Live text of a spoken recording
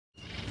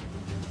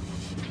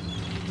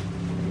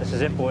This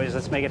is it, boys.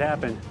 Let's make it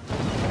happen.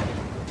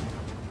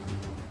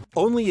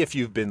 Only if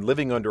you've been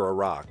living under a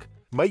rock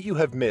might you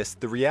have missed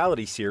the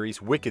reality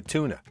series Wicked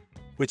Tuna,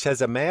 which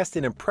has amassed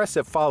an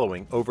impressive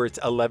following over its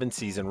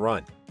 11-season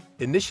run.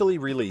 Initially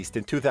released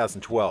in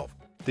 2012,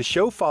 the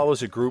show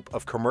follows a group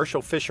of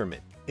commercial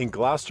fishermen in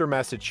Gloucester,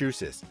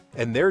 Massachusetts,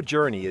 and their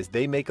journey as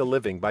they make a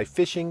living by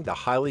fishing the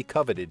highly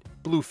coveted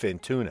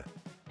bluefin tuna.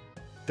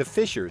 The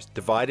fishers,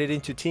 divided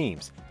into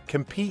teams,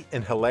 compete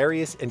in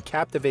hilarious and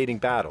captivating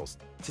battles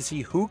to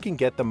see who can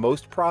get the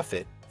most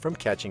profit from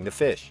catching the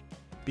fish.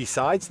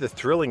 Besides the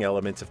thrilling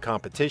elements of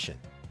competition,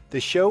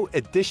 the show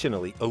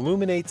additionally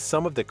illuminates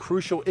some of the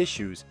crucial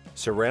issues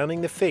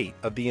surrounding the fate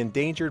of the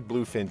endangered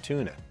bluefin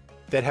tuna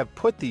that have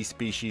put these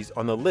species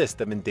on the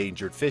list of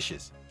endangered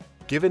fishes.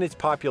 Given its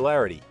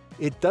popularity,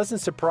 it doesn't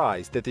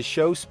surprise that the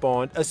show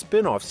spawned a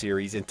spin-off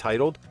series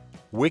entitled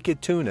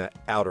Wicked Tuna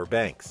Outer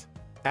Banks.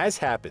 As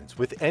happens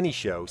with any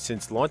show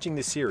since launching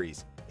the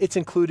series, it's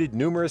included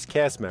numerous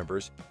cast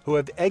members who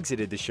have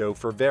exited the show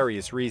for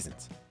various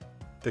reasons.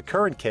 The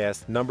current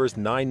cast numbers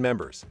 9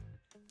 members: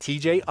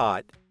 TJ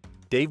Ott,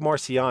 Dave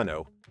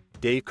Marciano,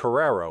 Dave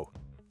Carrero,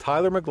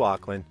 Tyler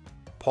McLaughlin,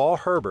 Paul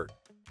Herbert,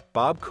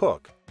 Bob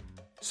Cook,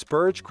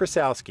 Spurge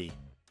Krasowski,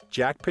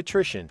 Jack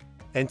Patrician,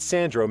 and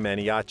Sandro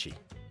Maniaci.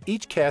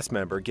 Each cast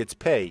member gets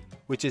pay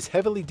which is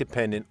heavily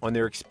dependent on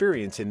their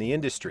experience in the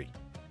industry.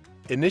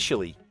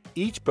 Initially,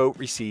 each boat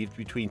received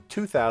between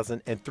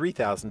 $2,000 and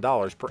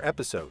 $3,000 per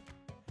episode.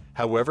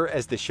 However,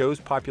 as the show's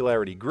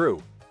popularity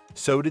grew,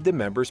 so did the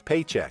members'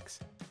 paychecks,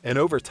 and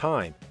over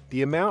time,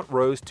 the amount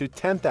rose to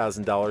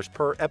 $10,000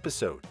 per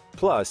episode,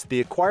 plus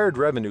the acquired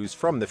revenues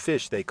from the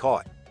fish they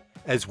caught.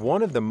 As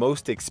one of the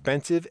most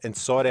expensive and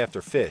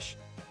sought-after fish,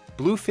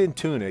 bluefin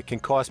tuna can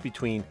cost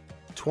between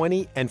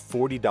 $20 and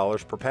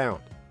 $40 per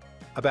pound,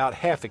 about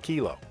half a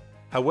kilo.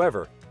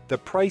 However, the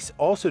price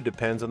also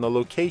depends on the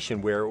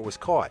location where it was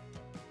caught,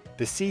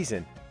 the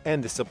season,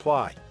 and the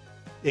supply.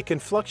 It can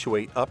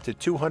fluctuate up to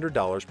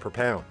 $200 per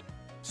pound.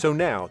 So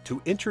now,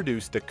 to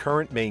introduce the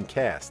current main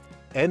cast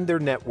and their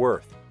net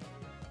worth.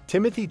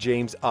 Timothy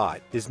James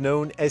Ott is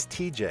known as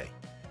TJ,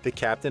 the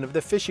captain of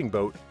the fishing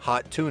boat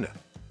Hot Tuna,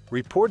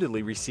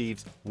 reportedly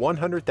receives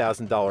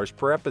 $100,000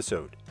 per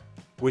episode,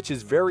 which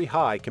is very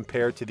high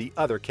compared to the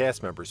other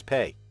cast members'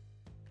 pay.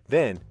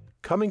 Then,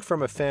 coming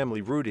from a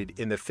family rooted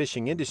in the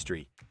fishing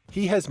industry,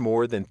 he has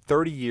more than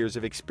 30 years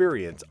of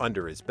experience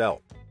under his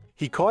belt.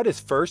 He caught his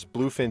first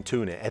bluefin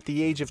tuna at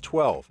the age of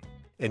 12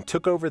 and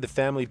took over the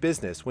family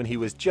business when he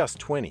was just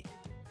 20.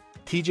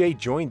 TJ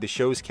joined the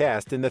show's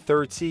cast in the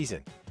 3rd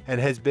season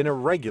and has been a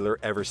regular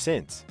ever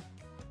since.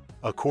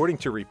 According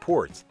to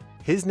reports,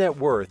 his net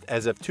worth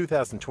as of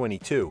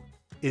 2022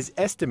 is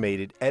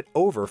estimated at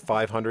over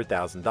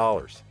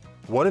 $500,000.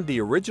 One of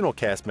the original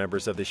cast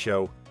members of the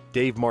show,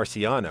 Dave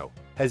Marciano,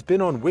 has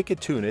been on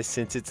Wicked Tuna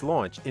since its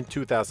launch in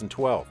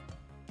 2012.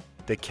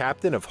 The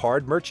captain of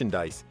hard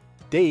merchandise,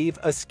 Dave,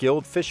 a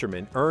skilled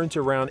fisherman, earns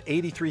around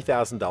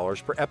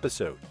 $83,000 per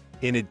episode.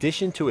 In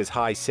addition to his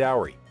high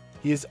salary,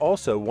 he is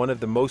also one of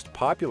the most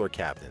popular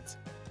captains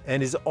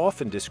and is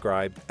often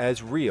described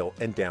as real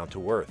and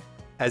down-to-earth.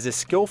 As a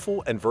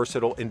skillful and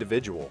versatile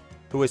individual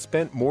who has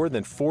spent more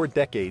than 4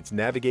 decades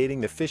navigating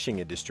the fishing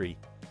industry,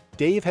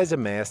 Dave has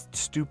amassed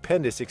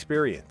stupendous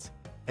experience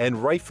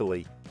and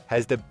rightfully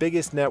has the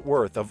biggest net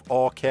worth of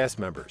all cast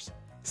members,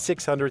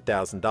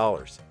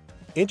 $600,000.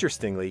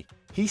 Interestingly,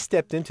 he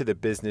stepped into the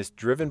business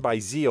driven by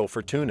zeal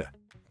for tuna.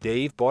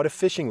 Dave bought a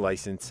fishing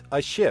license,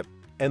 a ship,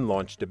 and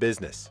launched a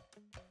business.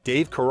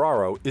 Dave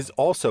Carrero is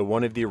also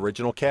one of the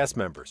original cast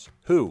members,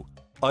 who,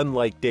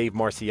 unlike Dave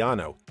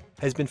Marciano,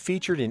 has been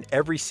featured in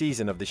every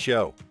season of the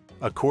show.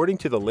 According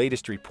to the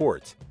latest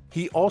reports,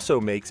 he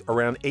also makes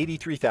around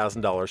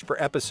 $83,000 per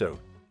episode.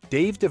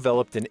 Dave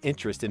developed an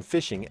interest in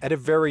fishing at a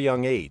very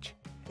young age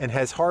and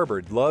has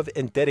harbored love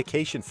and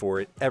dedication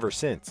for it ever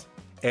since.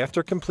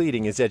 After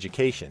completing his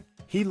education,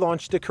 he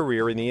launched a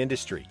career in the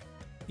industry,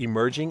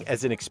 emerging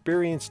as an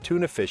experienced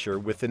tuna fisher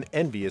with an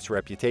envious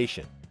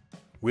reputation,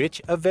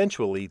 which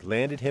eventually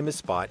landed him a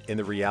spot in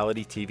the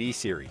reality TV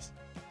series.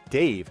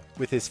 Dave,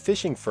 with his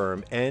fishing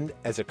firm and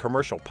as a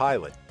commercial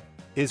pilot,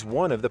 is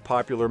one of the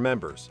popular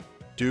members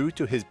due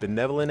to his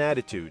benevolent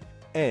attitude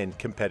and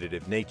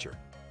competitive nature.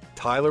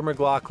 Tyler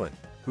McLaughlin,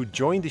 who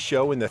joined the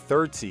show in the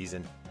 3rd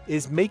season,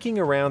 is making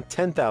around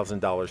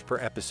 $10,000 per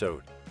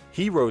episode.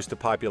 He rose to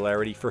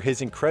popularity for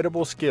his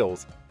incredible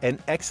skills and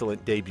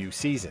excellent debut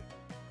season,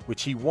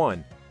 which he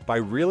won by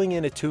reeling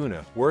in a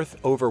tuna worth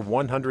over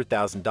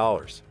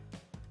 $100,000.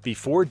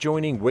 Before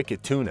joining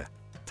Wicked Tuna,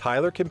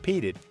 Tyler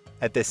competed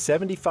at the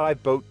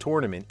 75-boat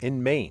tournament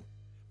in Maine,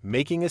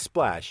 making a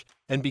splash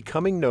and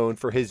becoming known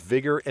for his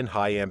vigor and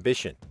high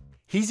ambition.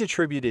 He's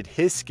attributed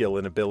his skill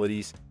and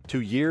abilities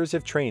to years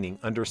of training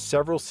under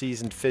several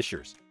seasoned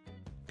fishers.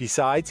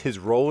 Besides his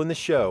role in the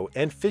show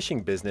and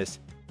fishing business,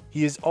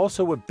 he is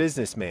also a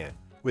businessman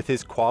with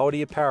his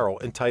quality apparel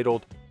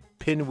entitled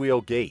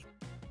Pinwheel Gate.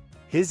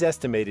 His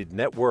estimated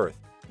net worth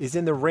is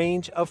in the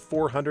range of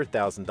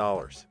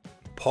 $400,000.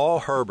 Paul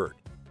Herbert,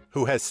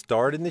 who has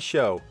starred in the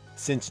show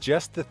since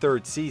just the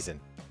third season,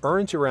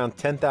 earns around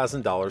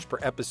 $10,000 per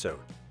episode.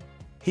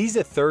 He's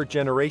a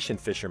third-generation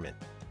fisherman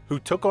who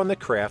took on the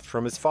craft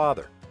from his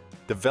father,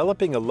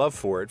 developing a love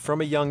for it from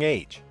a young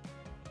age.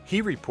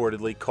 He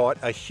reportedly caught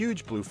a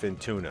huge bluefin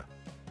tuna,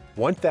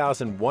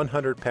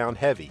 1,100-pound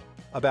heavy,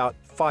 about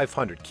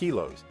 500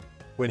 kilos,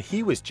 when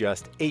he was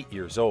just 8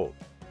 years old.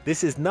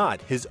 This is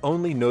not his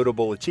only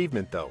notable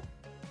achievement, though.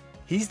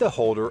 He's the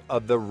holder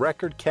of the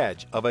record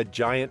catch of a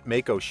giant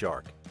mako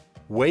shark,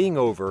 weighing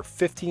over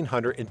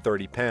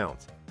 1,530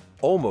 pounds,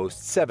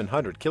 almost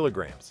 700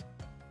 kilograms.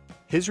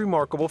 His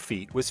remarkable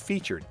feat was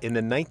featured in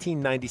the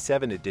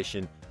 1997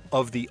 edition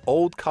of the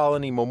Old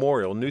Colony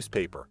Memorial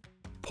newspaper.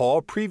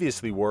 Paul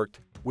previously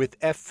worked with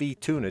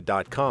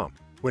fvtuna.com.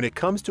 When it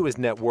comes to his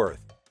net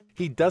worth,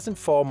 he doesn't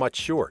fall much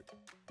short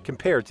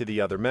compared to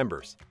the other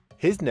members.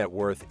 His net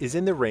worth is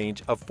in the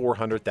range of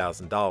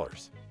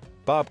 $400,000.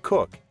 Bob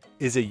Cook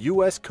is a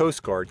U.S.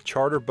 Coast Guard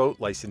charter boat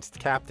licensed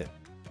captain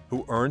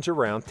who earns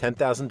around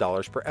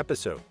 $10,000 per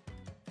episode.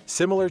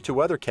 Similar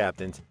to other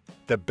captains,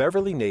 the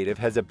Beverly native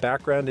has a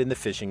background in the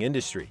fishing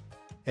industry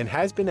and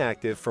has been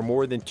active for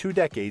more than 2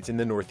 decades in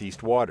the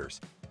Northeast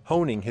waters,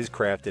 honing his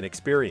craft and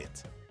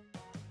experience.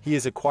 He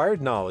has acquired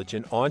knowledge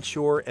in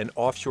onshore and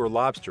offshore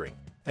lobstering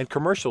and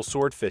commercial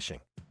sword fishing.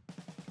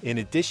 In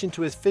addition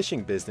to his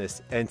fishing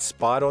business and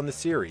spot on the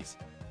series,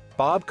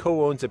 Bob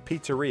co-owns a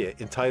pizzeria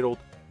entitled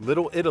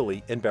Little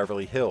Italy in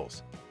Beverly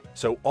Hills.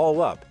 So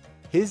all up,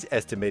 his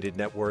estimated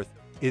net worth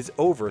is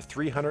over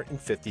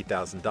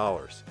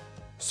 $350,000.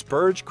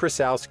 Spurge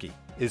Krasowski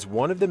is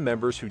one of the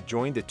members who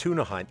joined the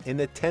tuna hunt in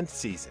the 10th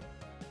season.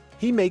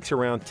 He makes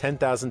around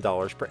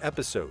 $10,000 per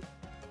episode.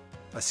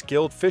 A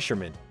skilled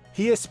fisherman,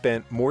 he has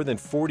spent more than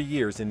 40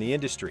 years in the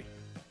industry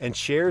and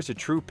shares a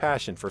true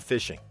passion for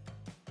fishing.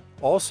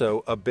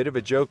 Also, a bit of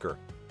a joker,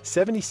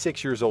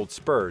 76 years old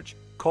Spurge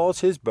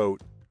calls his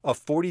boat a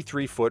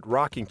 43-foot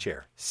rocking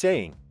chair,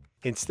 saying,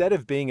 "Instead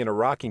of being in a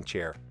rocking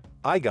chair,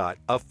 I got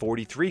a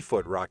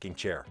 43-foot rocking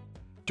chair."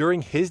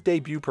 During his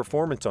debut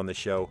performance on the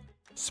show,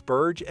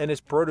 Spurge and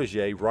his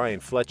protege Ryan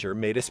Fletcher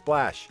made a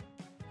splash,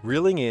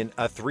 reeling in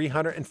a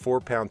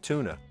 304-pound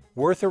tuna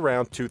worth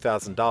around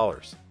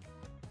 $2,000.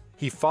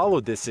 He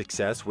followed this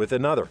success with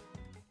another.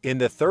 In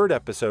the third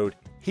episode,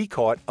 he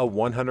caught a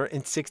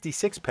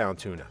 166-pound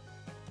tuna.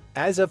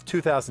 As of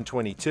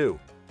 2022,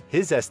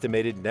 his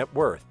estimated net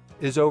worth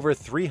is over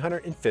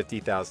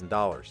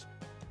 $350,000.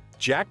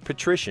 Jack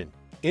Patrician,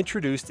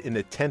 introduced in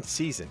the 10th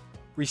season,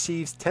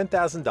 receives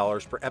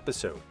 $10,000 per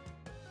episode.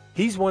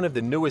 He's one of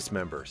the newest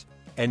members,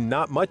 and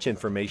not much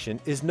information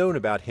is known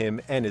about him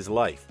and his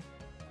life.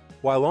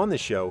 While on the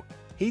show,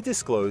 he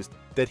disclosed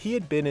that he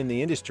had been in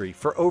the industry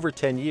for over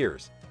 10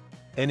 years,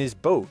 and his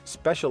boat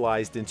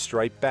specialized in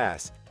striped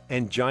bass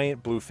and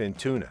giant bluefin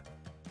tuna.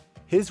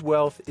 His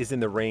wealth is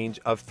in the range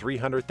of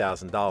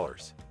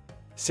 $300,000.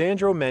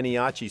 Sandro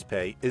Maniaci's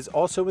pay is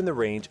also in the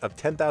range of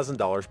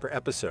 $10,000 per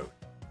episode.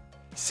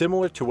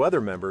 Similar to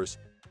other members,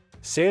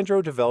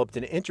 Sandro developed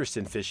an interest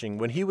in fishing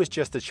when he was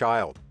just a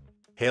child.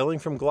 Hailing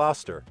from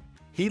Gloucester,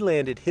 he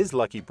landed his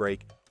lucky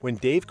break when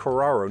Dave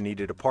Carraro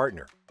needed a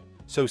partner.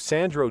 So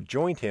Sandro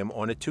joined him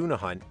on a tuna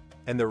hunt,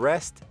 and the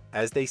rest,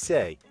 as they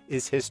say,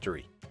 is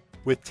history.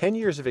 With 10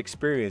 years of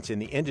experience in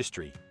the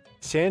industry,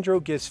 Sandro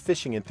gives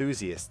fishing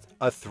enthusiasts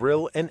a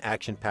thrill and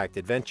action-packed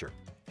adventure.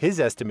 His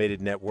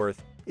estimated net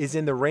worth is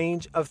in the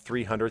range of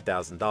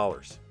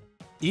 $300,000.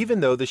 Even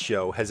though the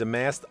show has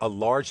amassed a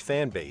large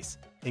fan base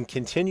and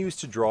continues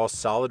to draw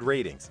solid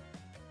ratings,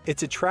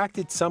 it's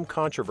attracted some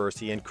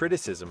controversy and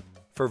criticism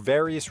for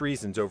various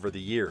reasons over the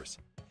years.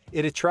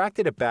 It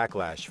attracted a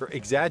backlash for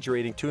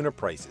exaggerating tuna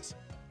prices,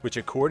 which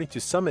according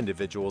to some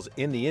individuals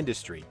in the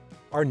industry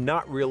are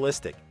not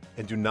realistic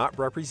and do not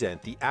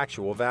represent the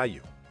actual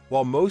value.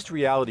 While most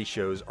reality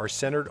shows are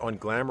centered on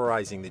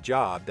glamorizing the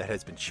job that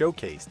has been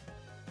showcased,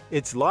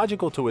 it's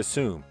logical to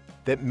assume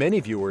that many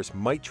viewers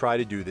might try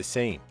to do the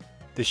same.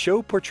 The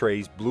show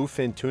portrays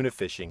bluefin tuna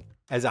fishing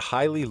as a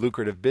highly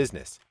lucrative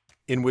business,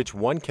 in which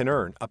one can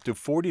earn up to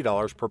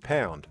 $40 per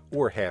pound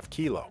or half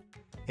kilo.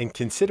 And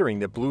considering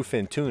that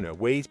bluefin tuna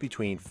weighs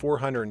between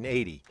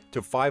 480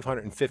 to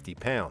 550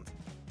 pounds,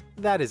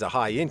 that is a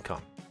high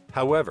income.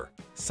 However,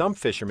 some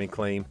fishermen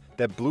claim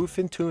that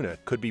bluefin tuna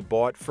could be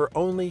bought for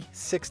only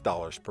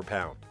 $6 per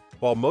pound.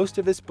 While most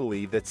of us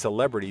believe that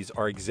celebrities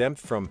are exempt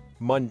from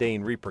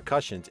mundane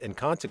repercussions and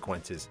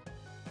consequences,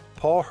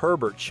 Paul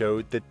Herbert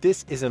showed that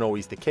this isn't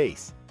always the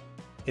case.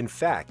 In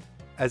fact,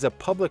 as a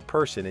public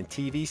person and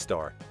TV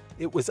star,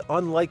 it was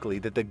unlikely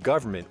that the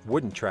government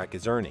wouldn't track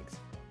his earnings.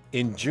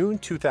 In June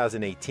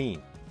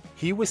 2018,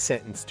 he was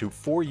sentenced to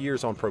 4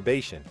 years on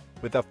probation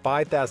with a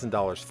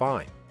 $5,000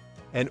 fine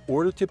and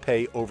ordered to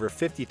pay over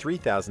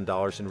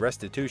 $53,000 in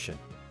restitution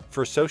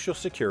for Social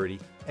Security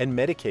and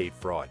Medicaid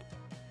fraud,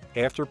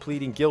 after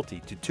pleading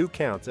guilty to 2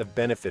 counts of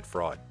benefit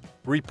fraud.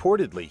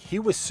 Reportedly, he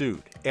was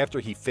sued after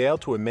he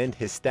failed to amend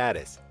his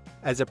status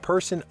as a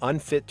person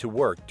unfit to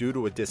work due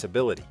to a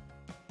disability.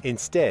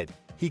 Instead,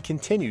 he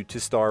continued to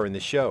star in the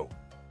show,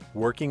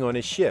 working on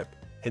his ship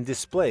and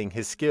displaying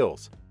his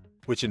skills.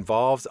 which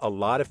involves a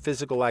lot of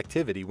physical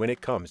activity when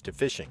it comes to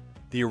fishing.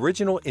 The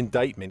original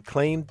indictment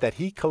claimed that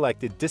he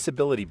collected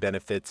disability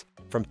benefits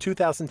from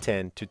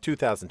 2010 to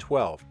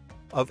 2012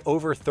 of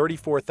over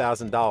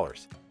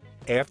 $34,000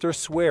 after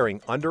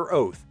swearing under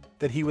oath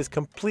that he was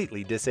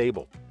completely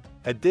disabled.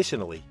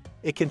 Additionally,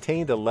 it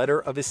contained a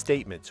letter of his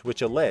statements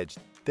which alleged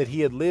that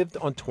he had lived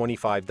on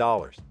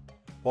 $25,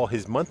 while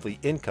his monthly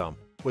income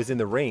was in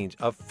the range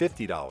of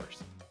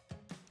 $50,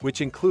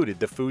 which included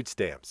the food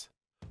stamps.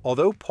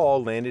 Although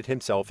Paul landed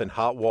himself in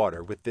hot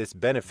water with this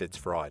benefits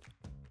fraud,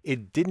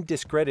 it didn't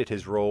discredit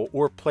his role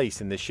or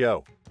place in the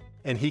show,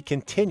 and he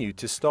continued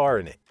to star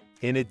in it,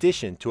 in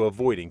addition to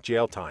avoiding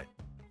jail time.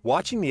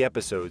 Watching the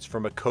episodes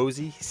from a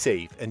cozy,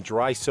 safe, and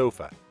dry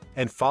sofa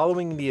and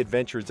following the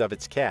adventures of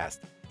its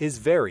cast is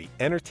very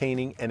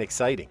entertaining and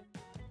exciting.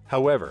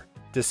 However,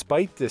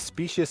 despite the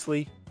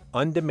speciously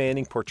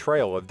undemanding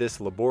portrayal of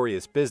this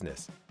laborious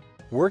business,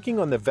 working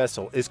on the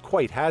vessel is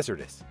quite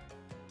hazardous.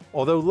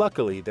 Although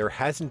luckily there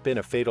hasn't been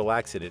a fatal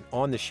accident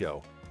on the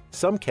show,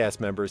 some cast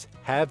members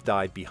have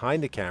died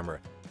behind the camera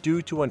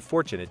due to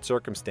unfortunate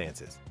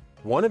circumstances.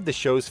 One of the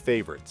show's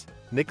favorites,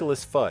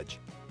 Nicholas Fudge,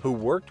 who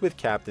worked with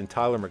Captain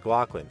Tyler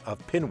McLaughlin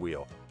of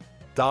Pinwheel,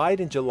 died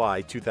in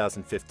July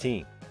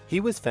 2015. He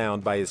was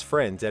found by his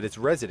friends at his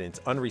residence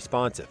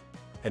unresponsive,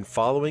 and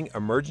following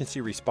emergency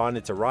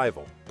respondents'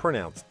 arrival,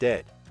 pronounced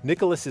dead.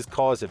 Nicholas's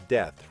cause of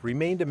death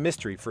remained a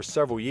mystery for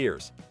several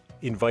years,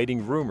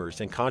 inviting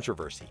rumors and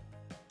controversy.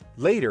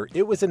 Later,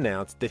 it was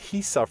announced that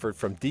he suffered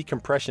from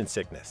decompression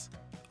sickness,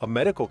 a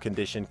medical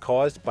condition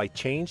caused by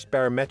changed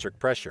barometric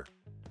pressure.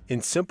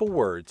 In simple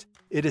words,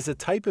 it is a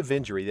type of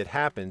injury that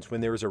happens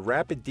when there is a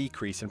rapid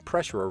decrease in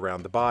pressure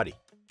around the body,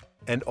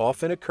 and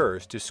often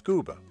occurs to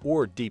scuba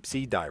or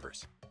deep-sea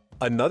divers.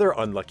 Another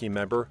unlucky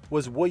member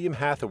was William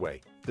Hathaway,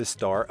 the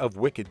star of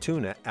Wicked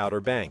Tuna: Outer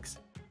Banks,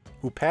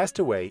 who passed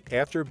away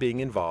after being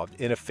involved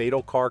in a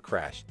fatal car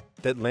crash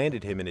that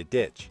landed him in a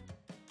ditch.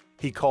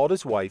 He called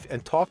his wife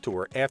and talked to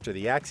her after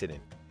the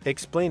accident,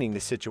 explaining the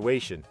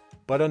situation,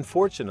 but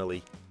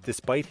unfortunately,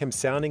 despite him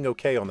sounding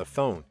okay on the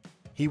phone,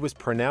 he was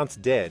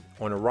pronounced dead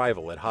on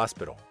arrival at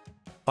hospital.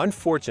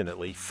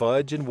 Unfortunately,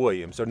 Fudge and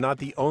Williams are not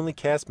the only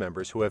cast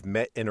members who have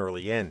met an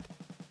early end.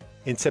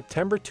 In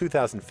September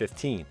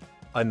 2015,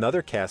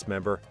 another cast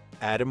member,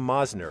 Adam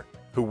Mosner,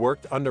 who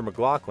worked under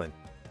McLaughlin,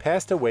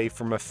 passed away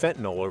from a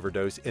fentanyl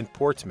overdose in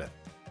Portsmouth,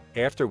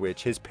 after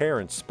which his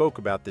parents spoke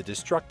about the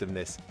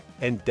destructiveness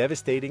and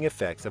devastating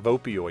effects of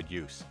opioid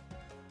use.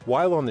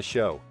 While on the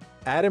show,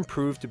 Adam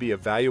proved to be a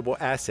valuable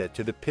asset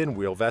to the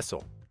Pinwheel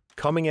vessel,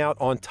 coming out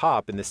on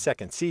top in the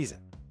second season.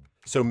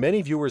 So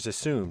many viewers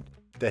assumed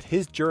that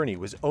his journey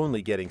was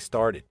only getting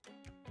started.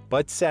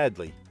 But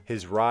sadly,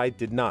 his ride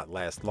did not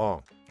last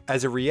long.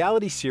 As a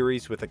reality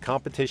series with a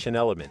competition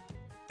element,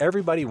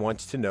 everybody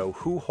wants to know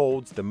who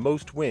holds the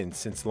most wins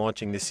since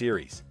launching the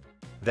series.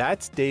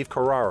 That's Dave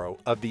Carraro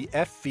of the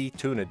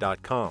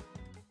FVTuna.com.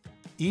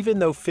 Even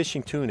though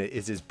fishing tuna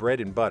is his bread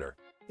and butter,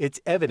 it's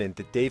evident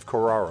that Dave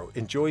Carraro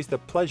enjoys the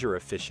pleasure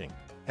of fishing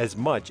as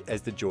much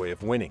as the joy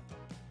of winning.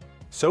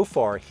 So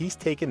far, he's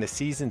taken the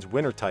season's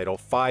winner title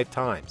 5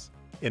 times,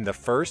 in the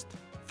 1st,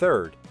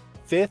 3rd,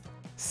 5th,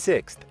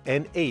 6th,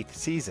 and 8th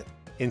season.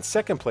 In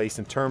second place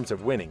in terms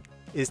of winning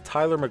is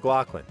Tyler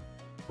McLaughlin,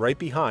 right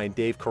behind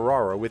Dave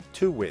Carraro with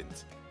 2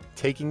 wins,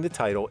 taking the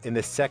title in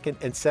the 2nd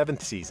and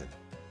 7th season.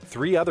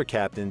 3 other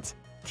captains,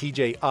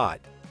 TJ Ott,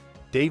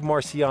 Dave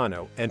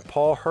Marciano, and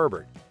Paul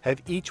Herbert,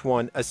 have each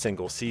won a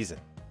single season.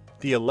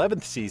 The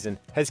 11th season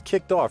has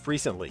kicked off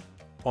recently,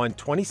 on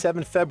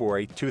 27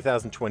 February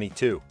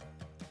 2022,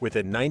 with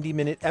a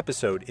 90-minute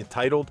episode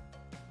entitled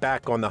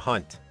Back on the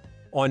Hunt,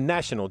 on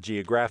National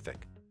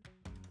Geographic.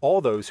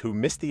 All those who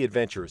missed the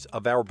adventures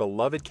of our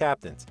beloved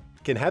captains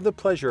can have the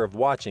pleasure of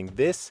watching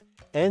this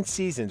and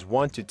seasons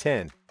 1 to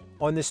 10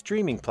 on the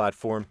streaming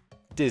platform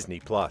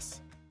Disney+.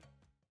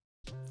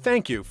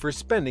 Thank you for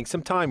spending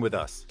some time with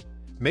us.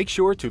 Make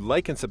sure to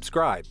like and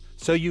subscribe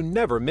so you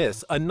never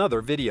miss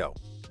another video.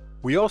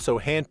 We also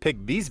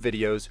handpick these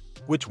videos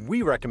which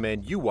we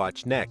recommend you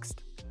watch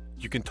next.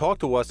 You can talk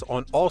to us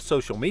on all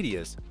social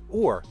medias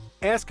or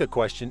ask a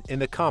question in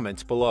the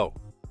comments below.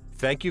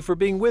 Thank you for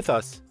being with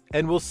us,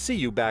 and we'll see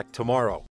you back tomorrow.